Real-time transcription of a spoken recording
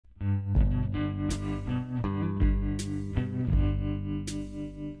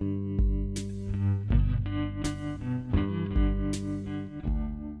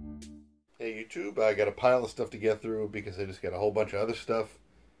YouTube. I got a pile of stuff to get through because I just got a whole bunch of other stuff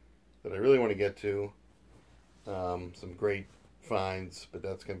that I really want to get to. Some great finds, but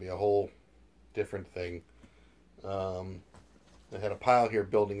that's going to be a whole different thing. I had a pile here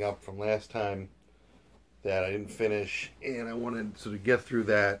building up from last time that I didn't finish, and I wanted to get through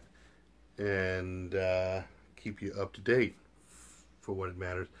that and keep you up to date for what it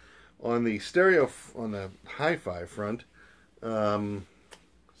matters. On the stereo, on the hi-fi front,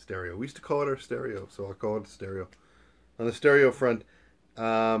 stereo. We used to call it our stereo, so I'll call it stereo. On the stereo front,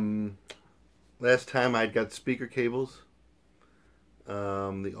 last time I'd got speaker cables,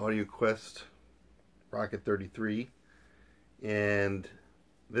 the Audio Quest Rocket 33, and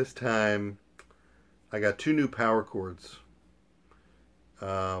this time I got two new power cords.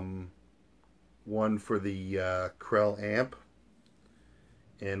 One for the Krell amp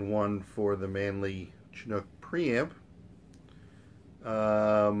and one for the Manley Chinook preamp.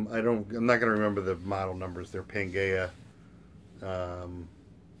 I'm not going to remember the model numbers. They're Pangea. The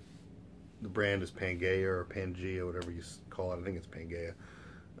brand is Pangea or Pangea, whatever you call it. I think it's Pangea.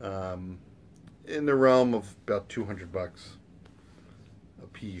 In the realm of about $200 a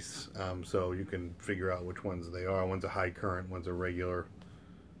piece. So you can figure out which ones they are. One's a high current, one's a regular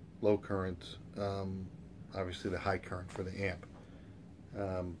low current. Obviously the high current for the amp.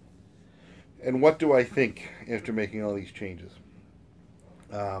 And what do I think after making all these changes?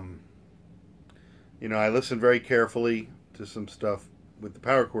 I listened very carefully to some stuff with the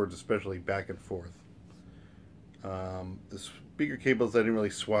power cords, especially back and forth. The speaker cables I didn't really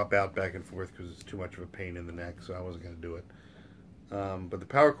swap out back and forth because it's too much of a pain in the neck, so I wasn't going to do it. But the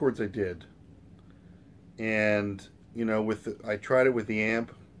power cords I did. And, I tried it with the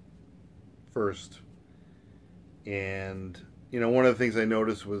amp first. And, one of the things I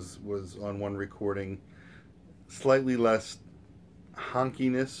noticed was on one recording, slightly less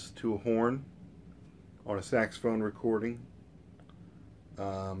honkiness to a horn on a saxophone recording.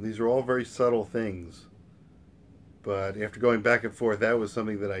 These are all very subtle things. But after going back and forth, that was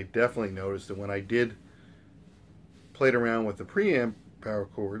something that I definitely noticed. And when I did played around with the preamp power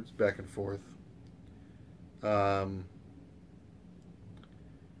cords back and forth, I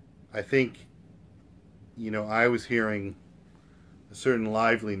think, I was hearing a certain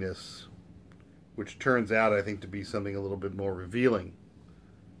liveliness, which turns out, I think, to be something a little bit more revealing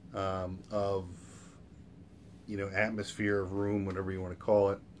of, atmosphere of room, whatever you want to call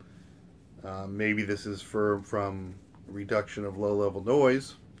it. Maybe this is from reduction of low-level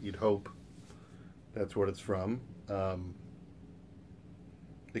noise. You'd hope that's what it's from. The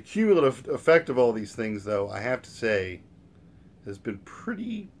cumulative effect of all these things, though, I have to say, has been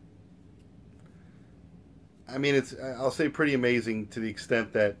pretty... I'll say pretty amazing to the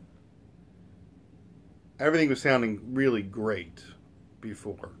extent that everything was sounding really great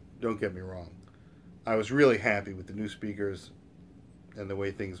before. Don't get me wrong. I was really happy with the new speakers and the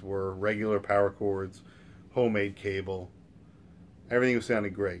way things were. Regular power cords, homemade cable. Everything was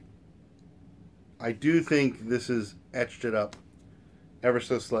sounding great. I do think this has etched it up ever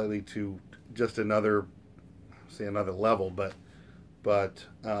so slightly to just another level, but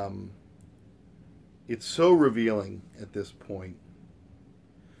it's so revealing at this point.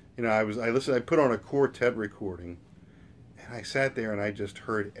 I put on a quartet recording, and I sat there and I just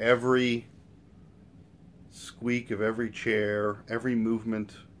heard every squeak of every chair, every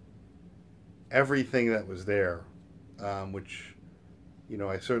movement, everything that was there, which,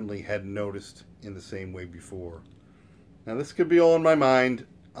 I certainly hadn't noticed in the same way before. Now, this could be all in my mind.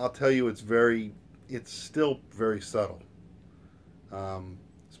 I'll tell you, it's still very subtle,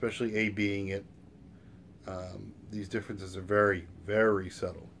 especially A being it. These differences are very, very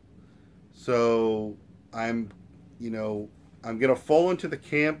subtle. So I'm going to fall into the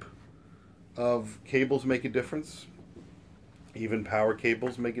camp of cables make a difference. Even power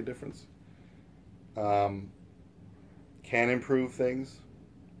cables make a difference. Can improve things,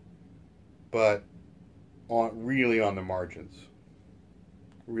 but really on the margins.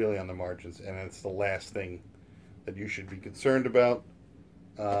 Really on the margins, and it's the last thing that you should be concerned about.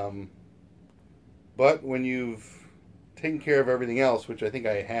 But when you've taken care of everything else, which I think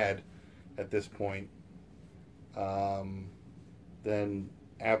I had at this point, then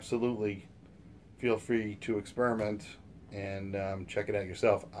absolutely feel free to experiment and check it out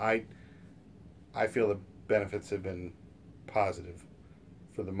yourself. I feel the benefits have been positive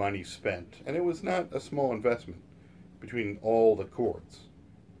for the money spent, and it was not a small investment between all the cords.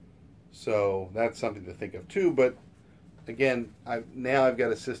 So that's something to think of too. But again, now I've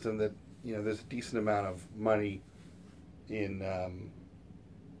got a system that there's a decent amount of money in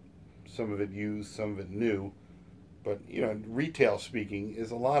some of it used, some of it new. but you know, retail speaking,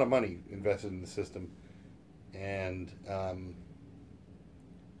 is a lot of money invested in the system, and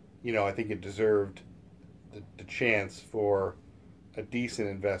you know, I think it deserved the chance for a decent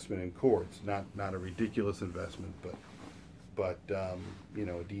investment in chords, not a ridiculous investment, but you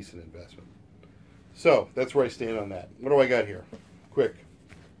know, a decent investment. So that's where I stand on that. What do I got here? Quick.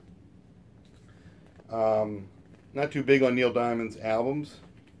 Not too big on Neil Diamond's albums.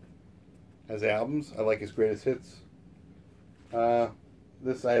 As albums, I like his greatest hits.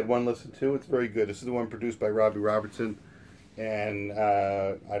 This I had one listen to. It's very good. This is the one produced by Robbie Robertson, and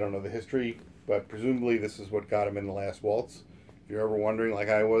I don't know the history, but presumably this is what got him in The Last Waltz. If you're ever wondering, like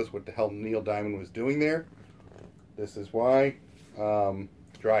I was, what the hell Neil Diamond was doing there, this is why.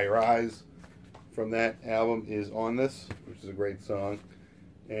 Dry Your Eyes from that album is on this, which is a great song,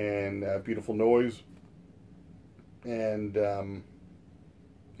 and Beautiful Noise, and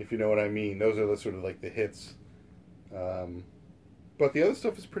If You Know What I Mean. Those are the sort of like the hits. But the other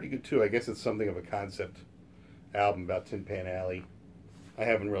stuff is pretty good too. I guess it's something of a concept album about Tin Pan Alley. I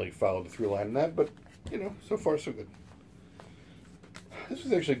haven't really followed the through line on that, but you know, so far so good. This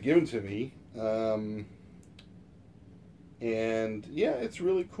was actually given to me, and yeah, it's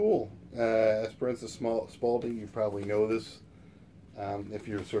really cool. Esperanza Spalding, you probably know this if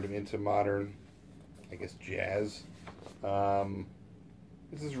you're sort of into modern, I guess, jazz.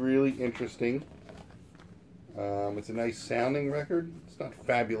 This is really interesting. It's a nice sounding record. It's not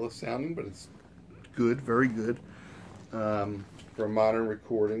fabulous sounding, but it's good, very good for a modern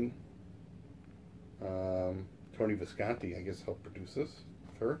recording. Tony Visconti, I guess, helped produce this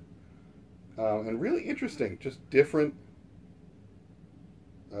with her. And really interesting, just different.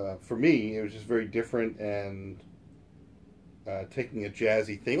 For me, it was just very different and taking a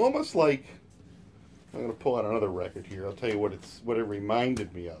jazzy thing, almost like, I'm going to pull out another record here. I'll tell you what it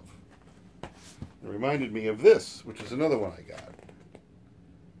reminded me of. It reminded me of this, which is another one I got.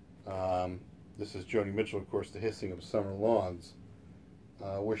 This is Joni Mitchell, of course, The Hissing of Summer Lawns,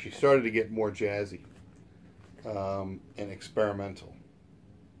 where she started to get more jazzy and experimental.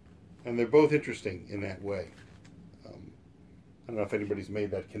 And they're both interesting in that way. I don't know if anybody's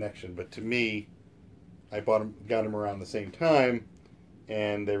made that connection, but to me, I got them around the same time,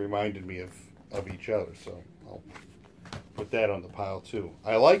 and they reminded me of each other. So I'll put that on the pile too.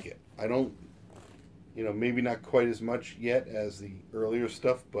 I like it. I don't, you know, maybe not quite as much yet as the earlier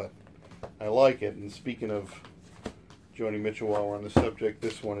stuff, but I like it. And speaking of Joni Mitchell, while we're on the subject,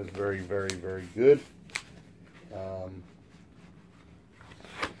 this one is very, very, very good.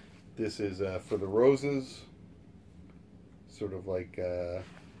 This is For the Roses. Sort of like,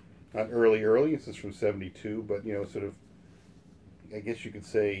 not early, this is from 72, but, you know, sort of, I guess you could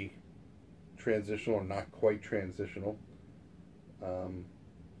say transitional or not quite transitional.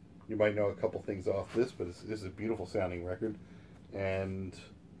 You might know a couple things off this, but this is a beautiful sounding record. And,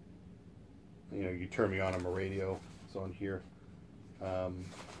 you know, You Turn Me On my radio, it's on here.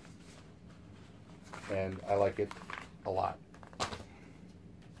 And I like it a lot.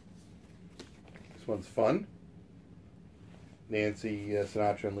 This one's fun. Nancy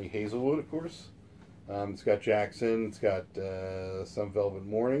Sinatra and Lee Hazelwood, of course. It's got Jackson. It's got Some Velvet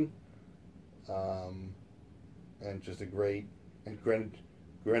Morning. And just a great... And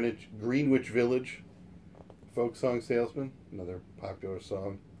Greenwich Village, Folk Song Salesman, another popular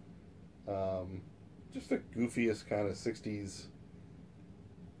song. Just the goofiest kind of 60s,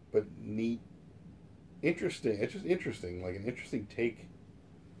 but neat, interesting. It's just interesting, like an interesting take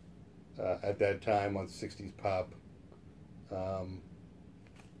at that time on 60s pop. And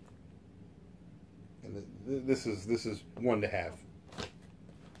this is one to have.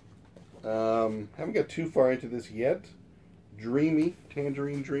 Haven't got too far into this yet. Dreamy,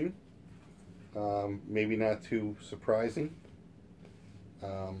 Tangerine Dream. Maybe not too surprising.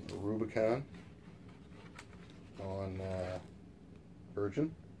 Rubicon on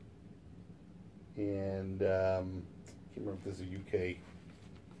Virgin. And I can't remember if this is a UK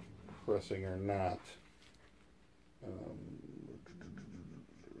pressing or not.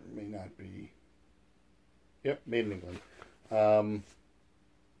 May not be. Yep, made in England.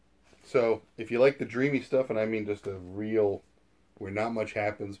 So if you like the dreamy stuff, and I mean just a real, where not much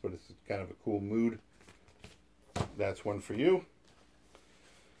happens, but it's kind of a cool mood, that's one for you.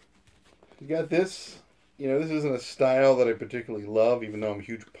 You got this. You know, this isn't a style that I particularly love, even though I'm a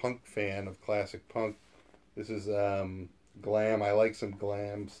huge punk fan of classic punk. This is glam. I like some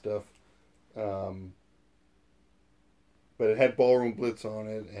glam stuff. But it had Ballroom Blitz on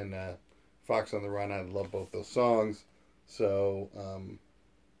it, and Fox on the Run. I love both those songs. So,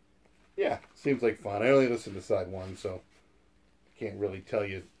 yeah, seems like fun. I only listened to side one, so I can't really tell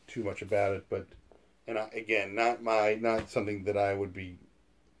you too much about it. And again, not something that I would be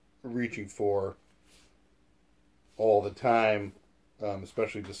reaching for all the time,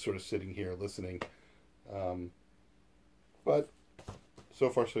 especially just sort of sitting here listening. But so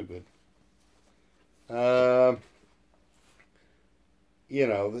far so good.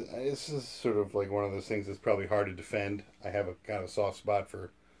 This is sort of like one of those things that's probably hard to defend. I have a kind of soft spot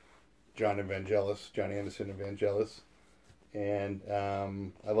for John Anderson Evangelis. And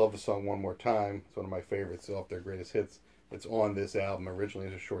I love the song One More Time. It's one of my favorites. It's off their greatest hits. It's on this album originally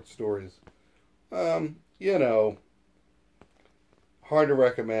as a short stories. You know, hard to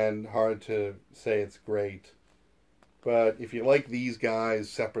recommend, hard to say it's great. But if you like these guys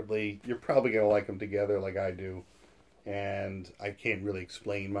separately, you're probably going to like them together like I do. And I can't really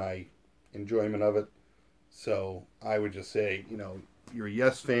explain my enjoyment of it. So I would just say, you're a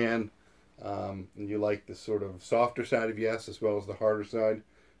Yes fan, and you like the sort of softer side of Yes as well as the harder side.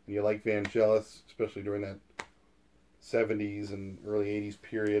 And you like Vangelis, especially during that 70s and early 80s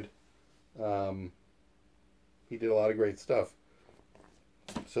period. He did a lot of great stuff.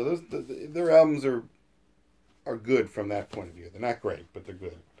 So their albums are good from that point of view. They're not great, but they're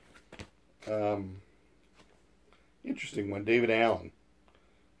good. Interesting one. David Allen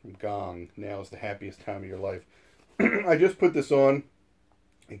from Gong. Now is the happiest time of your life. I just put this on.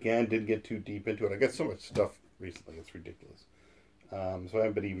 Again, didn't get too deep into it. I got so much stuff recently. It's ridiculous. So I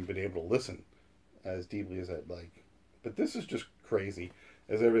haven't even been able to listen as deeply as I'd like. But this is just crazy.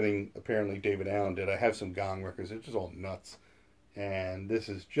 As everything apparently David Allen did. I have some Gong records. They're just all nuts. And this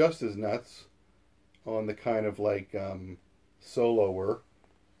is just as nuts on the kind of like soloer,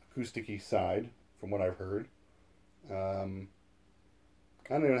 acoustic-y side, from what I've heard. I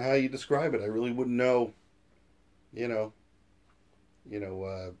don't know how you describe it. I really wouldn't know.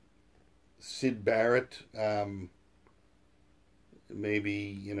 Syd Barrett.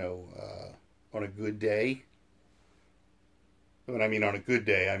 Maybe on a good day. When I mean on a good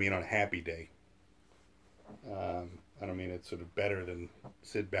day, I mean on a happy day. I don't mean it's sort of better than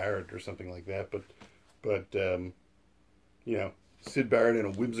Syd Barrett or something like that, but Syd Barrett in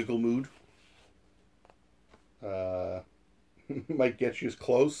a whimsical mood. Might get you as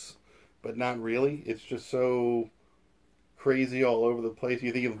close, but not really. It's just so crazy all over the place.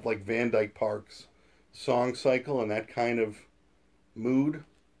 You think of like Van Dyke Park's Song Cycle and that kind of mood.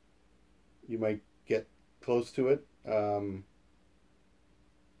 You might get close to it.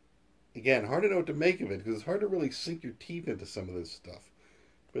 Again, hard to know what to make of it because it's hard to really sink your teeth into some of this stuff.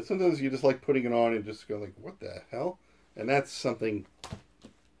 But sometimes you just like putting it on and just go like, what the hell? And that's something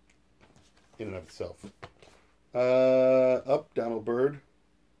in and of itself. Up, Donald Byrd.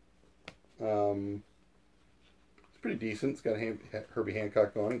 It's pretty decent. It's got Herbie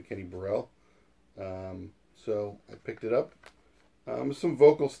Hancock on it and Kenny Burrell. So I picked it up. Some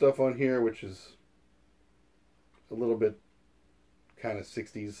vocal stuff on here, which is a little bit kind of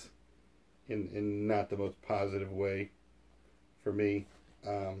 60s in not the most positive way for me.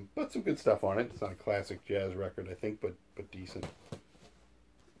 But some good stuff on it. It's not a classic jazz record, I think, but decent.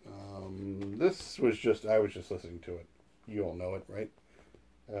 This was I was just listening to it. You all know it, right?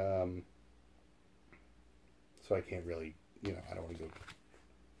 So I can't really, I don't want to go.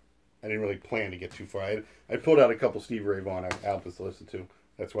 I didn't really plan to get too far. I pulled out a couple Stevie Ray Vaughan albums to listen to.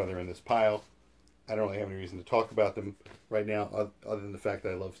 That's why they're in this pile. I don't really have any reason to talk about them right now, other than the fact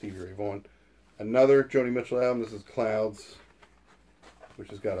that I love Stevie Ray Vaughan. Another Joni Mitchell album. This is Clouds,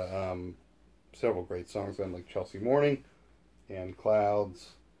 which has got several great songs on, like Chelsea Morning and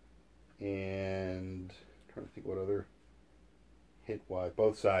Clouds, and I'm trying to think what other hit wise.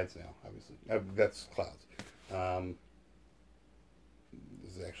 Both Sides now, obviously. That's Clouds.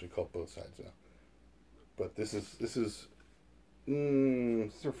 This is actually called Both Sides now. But this is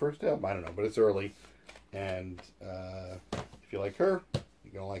her first album? I don't know, but it's early. And if you like her,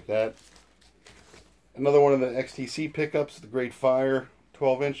 you're going to like that. Another one of the XTC pickups, The Great Fire,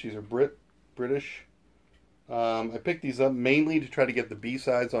 12-inch. These are British. I picked these up mainly to try to get the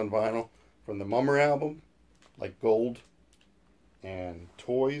B-sides on vinyl from the Mummer album, like Gold and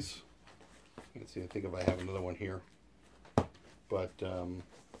Toys. Let's see, I think if I have another one here. But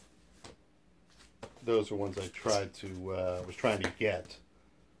those are ones I was trying to get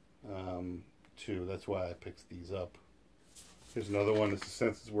too. That's why I picked these up. Here's another one. This is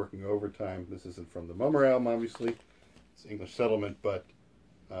Senses Working Overtime. This isn't from the Mummer album, obviously. It's English Settlement, but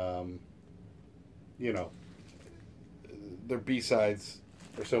their B-sides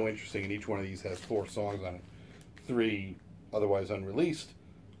are so interesting, and each one of these has 4 songs on it. 3 otherwise unreleased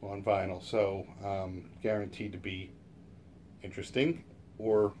on vinyl, so guaranteed to be interesting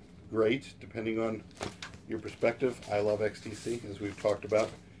or great, depending on your perspective. I love XTC, as we've talked about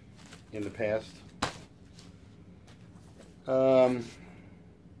in the past. I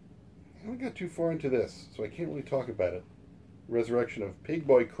haven't got too far into this, so I can't really talk about it. Resurrection of Pig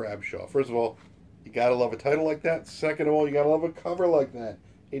Boy Crabshaw. First of all, you gotta love a title like that. Second of all, you gotta love a cover like that.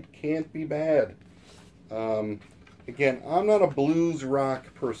 It can't be bad. Again, I'm not a blues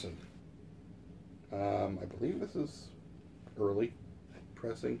rock person. I believe this is early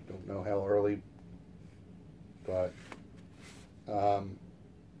pressing. Don't know how early, but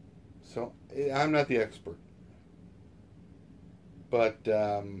so I'm not the expert. But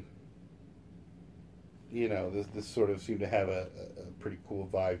you know, this sort of seemed to have a pretty cool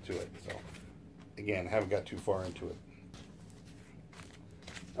vibe to it. So again, haven't got too far into it.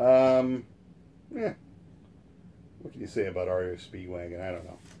 Yeah. What can you say about REO Speedwagon? I don't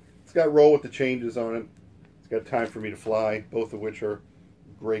know. It's got Roll with the Changes on it. It's got Time for Me to Fly, both of which are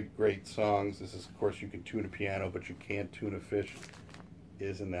great, great songs. This is, of course, you can tune a piano, but you can't tune a fish.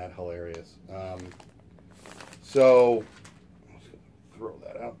 Isn't that hilarious? So, let's throw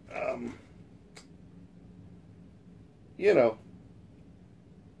that out. You know,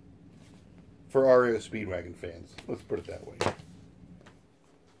 for REO Speedwagon fans, let's put it that way.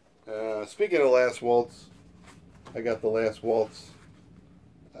 Speaking of Last Waltz, I got the Last Waltz.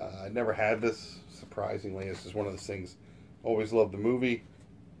 I never had this, surprisingly. This is one of those things. Always loved the movie.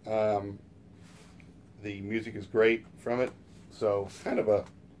 The music is great from it. So, kind of a,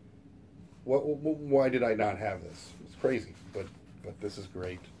 why did I not have this? It's crazy, but this is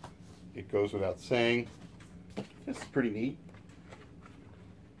great. It goes without saying. It's pretty neat.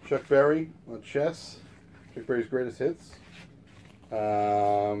 Chuck Berry on chess. Chuck Berry's greatest hits.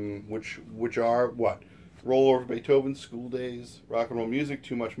 Which are what? Roll Over Beethoven, School Days, Rock and Roll Music,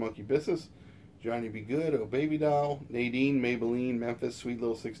 Too Much Monkey Business, Johnny Be Good, Oh Baby Doll, Nadine, Maybelline, Memphis, Sweet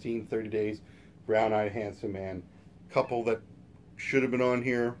Little 16, 30 Days, Brown Eyed Handsome Man. Couple that should have been on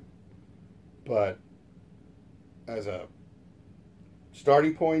here, but as a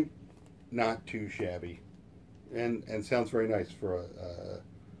starting point, not too shabby. And sounds very nice for a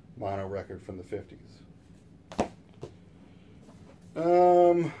mono record from the 50s.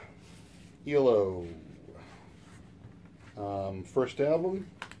 ELO. First album.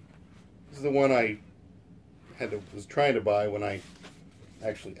 This is the one I was trying to buy when I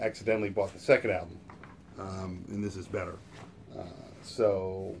actually accidentally bought the second album. And this is better.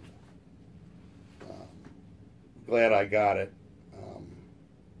 So glad I got it.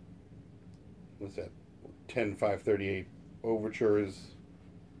 What's that? 10-538 Overture is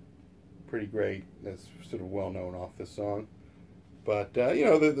pretty great. That's sort of well known off this song. But, you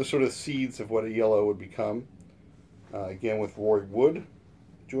know, the sort of seeds of what a ELO would become. Again, with Roy Wood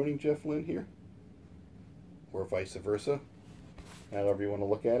joining Jeff Lynne here. Or vice versa. However you want to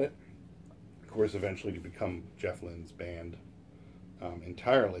look at it. Of course, eventually to become Jeff Lynne's band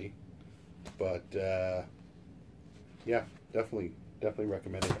entirely. But, yeah, definitely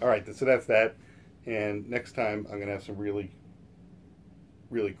recommend it. All right, so that's that. And next time, I'm going to have some really,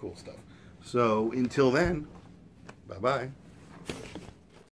 really cool stuff. So, until then, bye-bye.